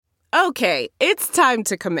Okay, it's time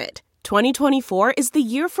to commit. 2024 is the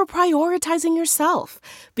year for prioritizing yourself.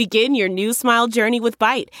 Begin your new smile journey with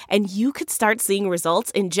Byte, and you could start seeing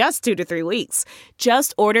results in just 2 to 3 weeks.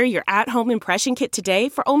 Just order your at-home impression kit today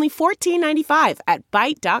for only $14.95 at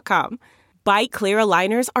Byte.com. Byte Clear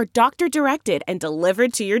aligners are doctor-directed and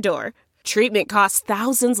delivered to your door. Treatment costs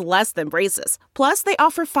thousands less than braces. Plus, they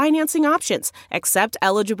offer financing options, accept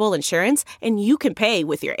eligible insurance, and you can pay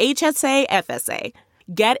with your HSA, FSA.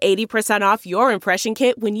 Get 80% off your impression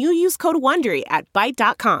kit when you use code WONDERY at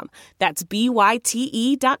Byte.com. That's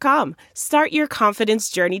BYTE.com. Start your confidence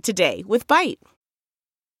journey today with Byte.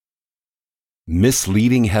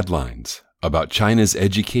 Misleading headlines about China's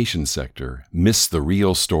education sector miss the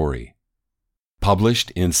real story.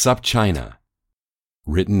 Published in SupChina.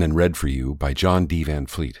 Written and read for you by John D. Van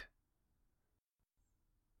Fleet.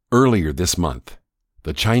 Earlier this month,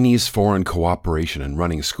 the Chinese Foreign Cooperation in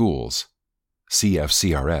Running Schools,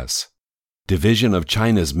 CFCRS, division of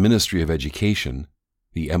China's Ministry of Education,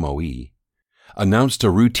 the MOE, announced a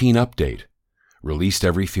routine update, released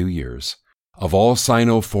every few years, of all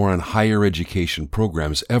Sino-foreign higher education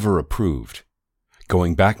programs ever approved,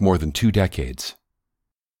 going back more than 2 decades.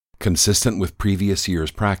 Consistent with previous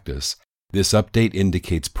years' practice, this update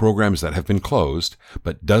indicates programs that have been closed,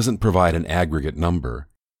 but doesn't provide an aggregate number,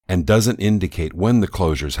 and doesn't indicate when the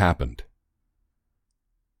closures happened.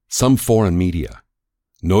 Some foreign media,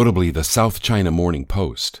 notably the South China Morning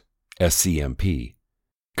Post, SCMP,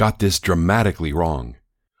 got this dramatically wrong,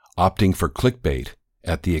 opting for clickbait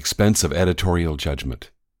at the expense of editorial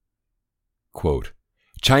judgment. Quote,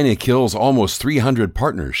 China kills almost 300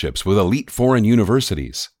 partnerships with elite foreign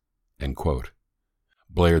universities, end quote,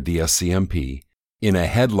 blared the SCMP in a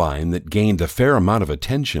headline that gained a fair amount of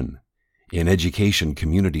attention in education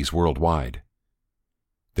communities worldwide.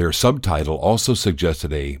 Their subtitle also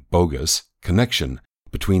suggested a bogus connection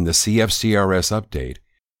between the CFCRS update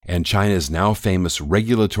and China's now famous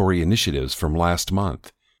regulatory initiatives from last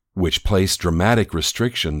month, which placed dramatic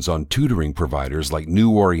restrictions on tutoring providers like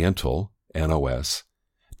New Oriental, NOS,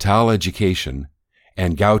 TAL Education,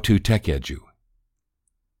 and Gaotu TechEdu.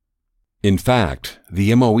 In fact,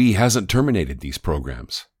 the MOE hasn't terminated these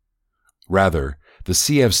programs. Rather, the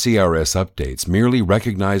CFCRS updates merely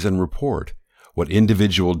recognize and report what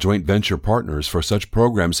individual joint venture partners for such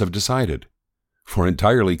programs have decided, for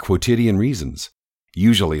entirely quotidian reasons,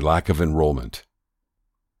 usually lack of enrollment.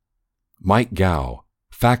 Mike Gao,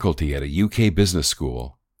 faculty at a UK business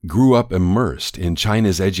school, grew up immersed in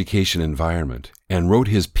China's education environment and wrote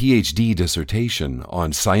his PhD dissertation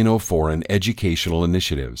on Sino-foreign educational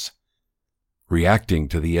initiatives. Reacting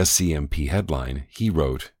to the SCMP headline, he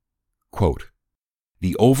wrote, quote,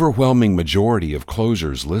 the overwhelming majority of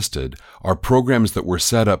closures listed are programs that were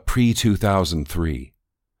set up pre-2003.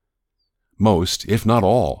 Most, if not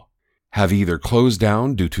all, have either closed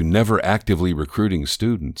down due to never actively recruiting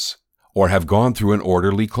students or have gone through an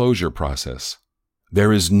orderly closure process.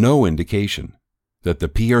 There is no indication that the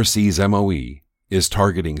PRC's MOE is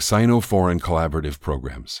targeting Sino-foreign collaborative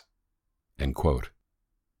programs. End quote.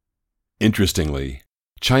 Interestingly,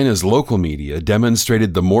 China's local media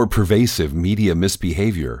demonstrated the more pervasive media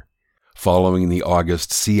misbehavior following the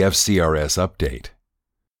August CFCRS update.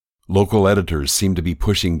 Local editors seem to be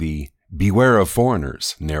pushing the "Beware of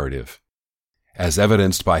Foreigners" narrative, as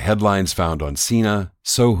evidenced by headlines found on Sina,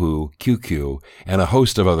 Sohu, QQ, and a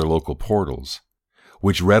host of other local portals,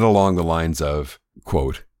 which read along the lines of,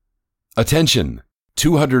 quote, Attention!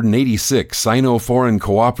 286 Sino-foreign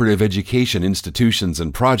cooperative education institutions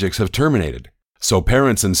and projects have terminated, so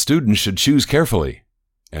parents and students should choose carefully,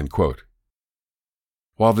 end quote.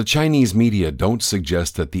 While the Chinese media don't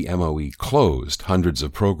suggest that the MOE closed hundreds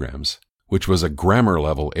of programs, which was a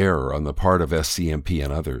grammar-level error on the part of SCMP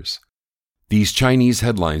and others, these Chinese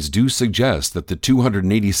headlines do suggest that the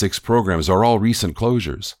 286 programs are all recent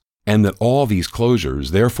closures, and that all these closures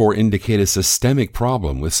therefore indicate a systemic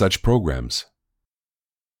problem with such programs.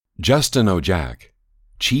 Justin Ojak,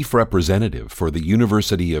 Chief Representative for the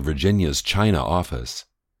University of Virginia's China office,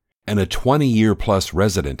 and a 20-year-plus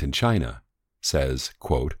resident in China, says,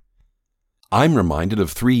 quote, I'm reminded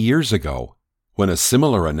of 3 years ago when a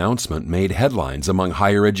similar announcement made headlines among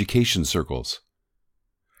higher education circles.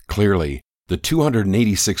 Clearly, the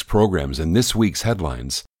 286 programs in this week's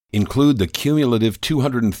headlines include the cumulative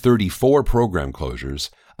 234 program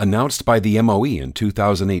closures announced by the MOE in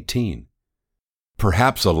 2018.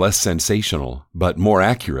 Perhaps a less sensational, but more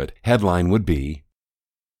accurate, headline would be,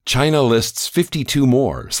 China lists 52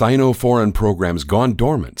 more Sino-foreign programs gone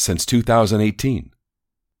dormant since 2018.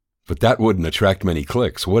 But that wouldn't attract many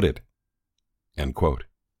clicks, would it? End quote.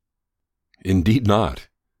 Indeed not.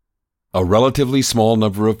 A relatively small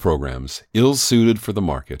number of programs, ill-suited for the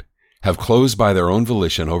market, have closed by their own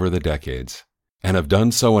volition over the decades, and have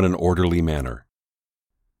done so in an orderly manner.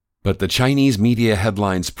 But the Chinese media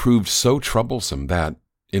headlines proved so troublesome that,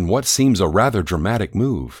 in what seems a rather dramatic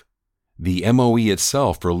move, the MOE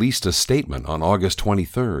itself released a statement on August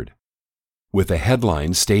 23rd, with a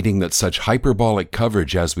headline stating that such hyperbolic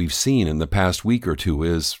coverage as we've seen in the past week or two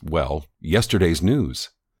is, well, yesterday's news.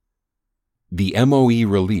 The MOE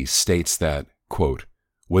release states that, quote,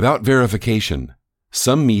 without verification,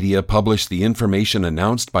 some media published the information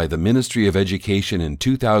announced by the Ministry of Education in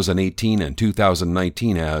 2018 and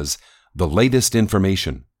 2019 as the latest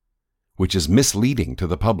information, which is misleading to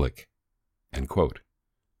the public, end quote.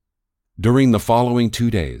 During the following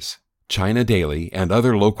 2 days, China Daily and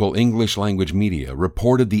other local English-language media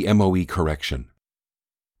reported the MOE correction.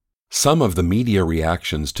 Some of the media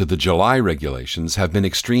reactions to the July regulations have been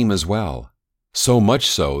extreme as well, so much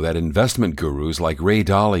so that investment gurus like Ray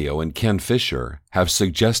Dalio and Ken Fisher have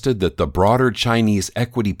suggested that the broader Chinese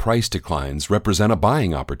equity price declines represent a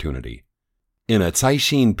buying opportunity. In a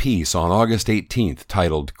Caixin piece on August 18th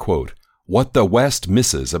titled, quote, What the West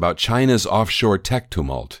Misses About China's Offshore Tech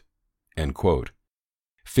Tumult, end quote,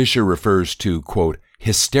 Fisher refers to, quote,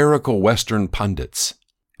 hysterical Western pundits,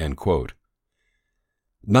 end quote.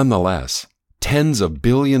 Nonetheless, tens of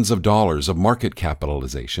billions of dollars of market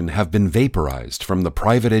capitalization have been vaporized from the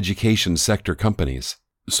private education sector companies,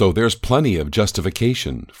 so there's plenty of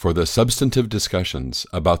justification for the substantive discussions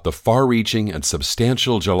about the far-reaching and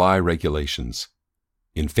substantial July regulations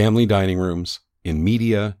in family dining rooms, in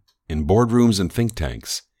media, in boardrooms and think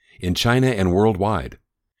tanks, in China and worldwide,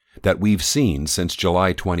 that we've seen since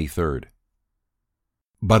July 23rd.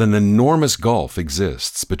 But an enormous gulf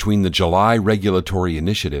exists between the July regulatory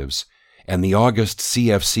initiatives and the August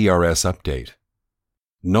CFCRS update.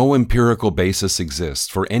 No empirical basis exists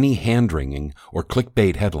for any hand-wringing or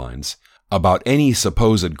clickbait headlines about any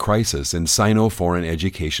supposed crisis in Sino-foreign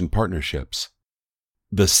education partnerships.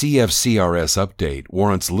 The CFCRS update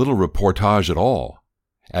warrants little reportage at all,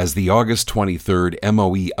 as the August 23rd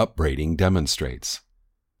MOE upbraiding demonstrates.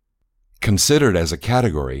 Considered as a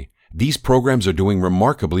category, these programs are doing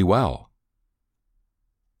remarkably well.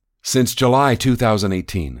 Since July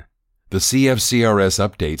 2018, the CFCRS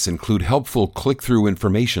updates include helpful click-through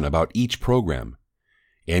information about each program.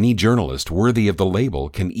 Any journalist worthy of the label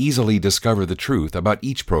can easily discover the truth about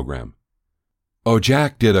each program.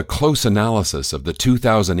 OJAC did a close analysis of the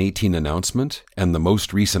 2018 announcement and the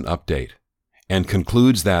most recent update, and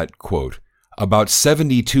concludes that, quote, about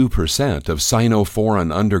 72% of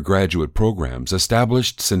Sino-foreign undergraduate programs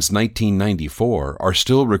established since 1994 are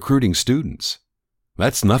still recruiting students.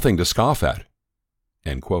 That's nothing to scoff at,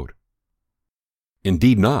 end quote.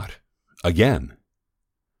 Indeed not. Again.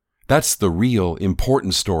 That's the real,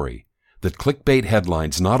 important story that clickbait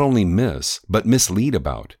headlines not only miss, but mislead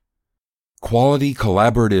about. Quality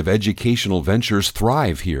collaborative educational ventures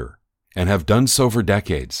thrive here, and have done so for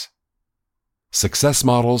decades. Success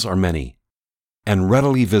models are many, and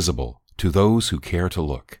readily visible to those who care to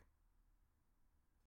look.